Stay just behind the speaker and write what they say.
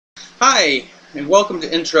Hi, and welcome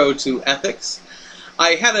to Intro to Ethics.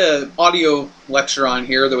 I had an audio lecture on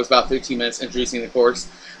here that was about 15 minutes introducing the course,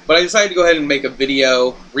 but I decided to go ahead and make a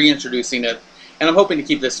video reintroducing it, and I'm hoping to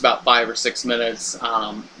keep this about 5 or 6 minutes,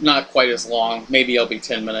 not quite as long, maybe it'll be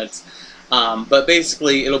 10 minutes, but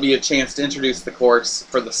basically it'll be a chance to introduce the course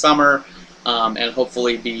for the summer, and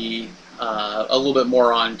hopefully be a little bit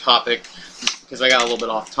more on topic, because I got a little bit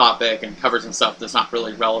off topic and covered some stuff that's not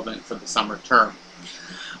really relevant for the summer term.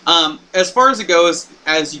 As far as it goes,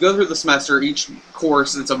 as you go through the semester, each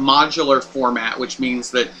course, it's a modular format, which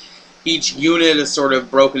means that each unit is sort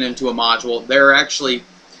of broken into a module. There are actually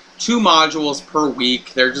 2 modules per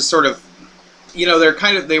week. They're just sort of, you know,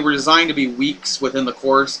 they were designed to be weeks within the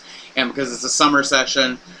course, and because it's a summer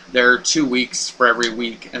session, there are 2 weeks for every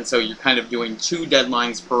week, and so you're kind of doing 2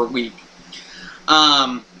 deadlines per week.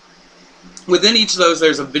 Within each of those,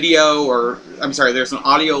 there's a video, there's an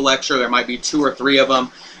audio lecture. There might be 2 or 3 of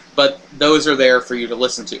them, but those are there for you to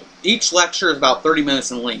listen to. Each lecture is about 30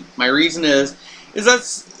 minutes in length. My reason is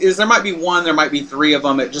there might be 1, there might be 3 of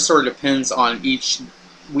them. It just sort of depends on each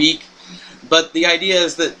week. But the idea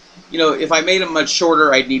is that, you know, if I made them much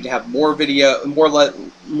shorter, I'd need to have more video,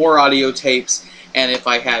 more audio tapes, and if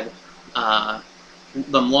I had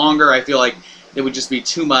them longer, I feel like it would just be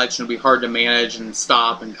too much and it would be hard to manage and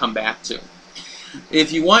stop and come back to.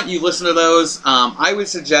 If you want, you listen to those. I would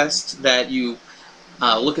suggest that you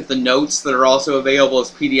look at the notes that are also available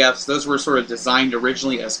as PDFs. Those were sort of designed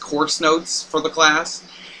originally as course notes for the class.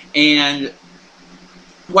 And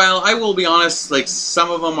while I will be honest, like some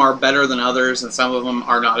of them are better than others and some of them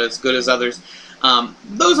are not as good as others,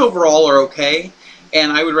 those overall are okay.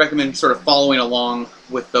 And I would recommend sort of following along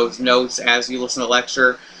with those notes as you listen to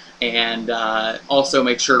lecture. And also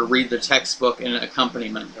make sure to read the textbook in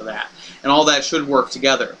accompaniment to that. And all that should work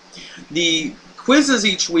together. The quizzes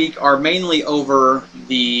each week are mainly over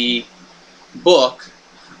the book,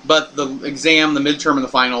 but the exam, the midterm, and the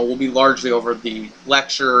final will be largely over the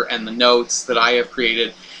lecture and the notes that I have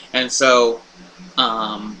created. And so,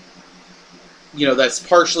 you know, that's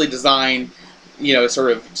partially designed, you know,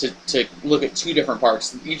 sort of to look at 2 different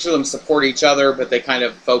parts. Each of them support each other, but they kind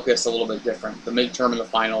of focus a little bit different. The midterm and the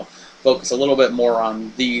final focus a little bit more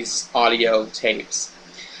on these audio tapes.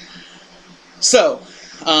 So,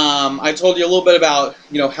 I told you a little bit about,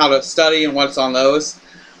 you know, how to study and what's on those.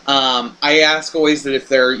 I ask always that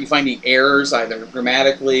if you find any errors, either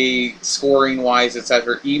grammatically, scoring-wise,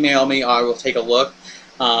 etc., email me. I will take a look.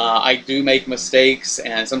 I do make mistakes,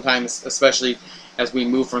 and sometimes, especially as we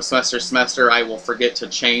move from semester to semester, I will forget to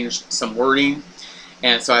change some wording,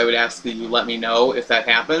 and so I would ask that you let me know if that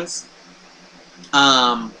happens.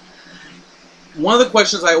 One of the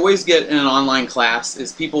questions I always get in an online class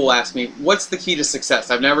is people will ask me, what's the key to success?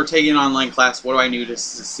 I've never taken an online class. What do I do to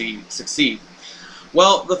succeed?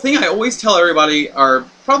 Well, the thing I always tell everybody are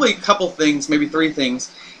probably a couple things, maybe 3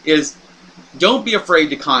 things, is don't be afraid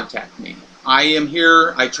to contact me. I am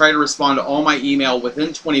here. I try to respond to all my email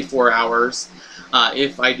within 24 hours.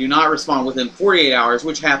 If I do not respond within 48 hours,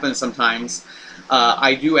 which happens sometimes,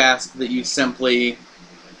 I do ask that you simply,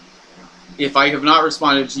 if I have not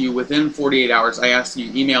responded to you within 48 hours, I ask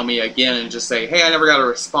you email me again and just say, hey, I never got a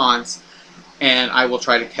response, and I will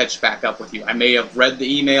try to catch back up with you. I may have read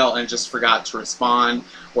the email and just forgot to respond,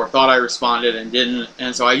 or thought I responded and didn't,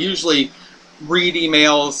 and so I usually read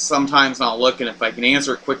emails sometimes and I'll look, and if I can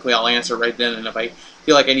answer it quickly, I'll answer right then, and if I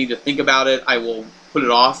feel like I need to think about it, I will put it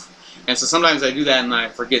off. And so sometimes I do that and then I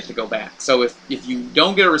forget to go back. So if you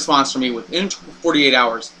don't get a response from me within 48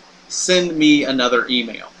 hours, send me another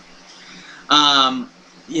email.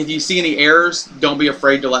 If you see any errors, don't be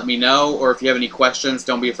afraid to let me know, or if you have any questions,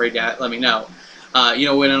 don't be afraid to let me know. You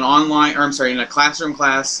know, in in a classroom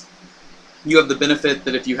class, you have the benefit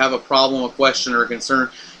that if you have a problem, a question, or a concern,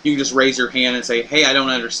 you can just raise your hand and say, hey, I don't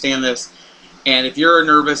understand this. And if you're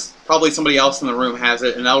nervous, probably somebody else in the room has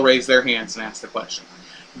it, and they'll raise their hands and ask the question.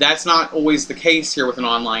 That's not always the case here with an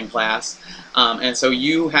online class, and so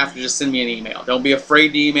you have to just send me an email. Don't be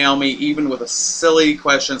afraid to email me, even with a silly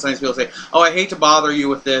question. Sometimes people say, oh, I hate to bother you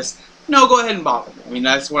with this. No, go ahead and bother me. I mean,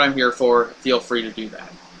 that's what I'm here for. Feel free to do that.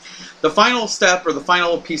 The final step, or the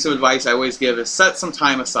final piece of advice I always give, is set some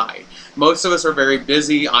time aside. Most of us are very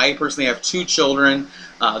busy. I personally have 2 children.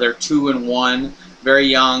 They're 2 and 1, very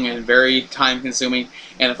young and very time-consuming.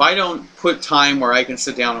 And if I don't put time where I can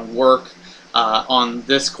sit down and work on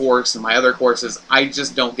this course and my other courses, I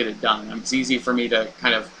just don't get it done. It's easy for me to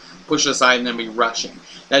kind of push it aside and then be rushing.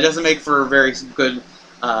 That doesn't make for a very good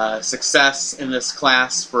success in this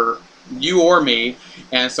class for you or me,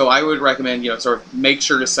 and so I would recommend, you know, sort of make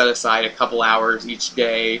sure to set aside a couple hours each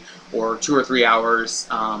day, or 2 or 3 hours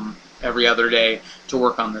every other day to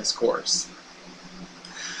work on this course.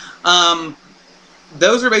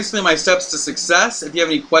 Those are basically my steps to success. If you have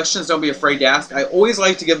any questions, don't be afraid to ask. I always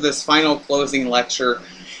like to give this final closing lecture,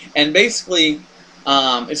 and basically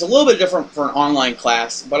it's a little bit different for an online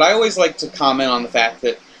class, but I always like to comment on the fact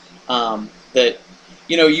that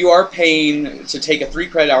you know, you are paying to take a 3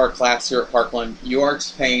 credit hour class here at Parkland. You are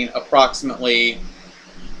paying approximately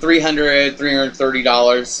 $300,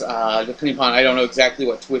 $330, depending upon, I don't know exactly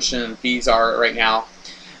what tuition and fees are right now,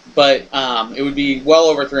 but it would be well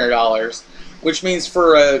over $300, which means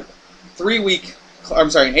for a an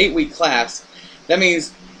 8-week class, that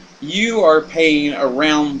means you are paying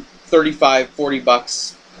around $35,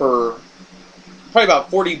 $40 per, probably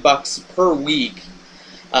about $40 per week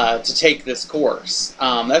to take this course.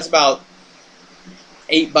 That's about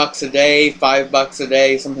 $8 a day, $5 a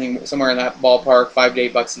day, somewhere in that ballpark, $5 to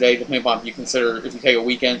 $8 a day, depending upon if you take a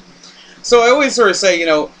weekend. So I always sort of say, you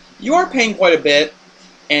know, you are paying quite a bit,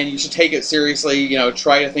 and you should take it seriously. You know,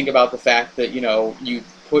 try to think about the fact that, you know,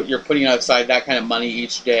 you're putting aside that kind of money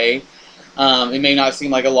each day. It may not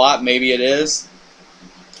seem like a lot, maybe it is.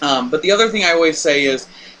 But the other thing I always say is,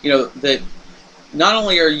 you know, that not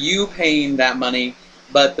only are you paying that money,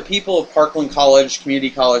 but the people of Parkland College, Community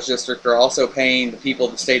College District, are also paying the people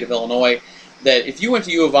of the state of Illinois. That if you went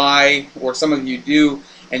to U of I, or some of you do,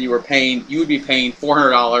 and you would be paying $400,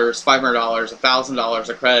 $500, $1,000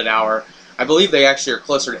 a credit hour. I believe they actually are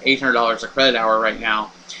closer to $800 a credit hour right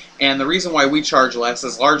now. And the reason why we charge less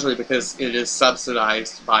is largely because it is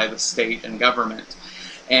subsidized by the state and government.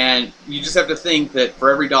 And you just have to think that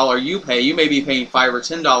for every dollar you pay, you may be paying $5 or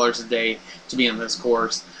 $10 a day to be in this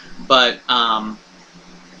course, but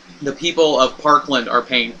the people of Parkland are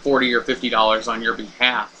paying $40 or $50 on your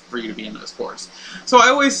behalf for you to be in this course. So I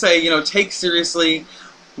always say, you know, take seriously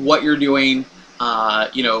what you're doing.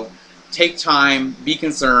 You know, take time, be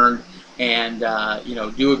concerned, and you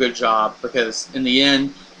know, do a good job, because in the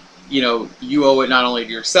end, you know, you owe it not only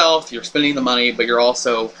to yourself, you're spending the money, but you're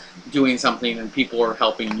also doing something and people are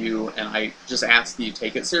helping you, and I just ask that you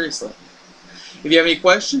take it seriously. If you have any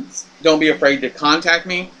questions, don't be afraid to contact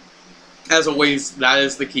me. As always, that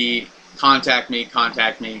is the key. Contact me,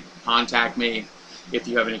 contact me, contact me if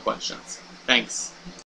you have any questions. Thanks.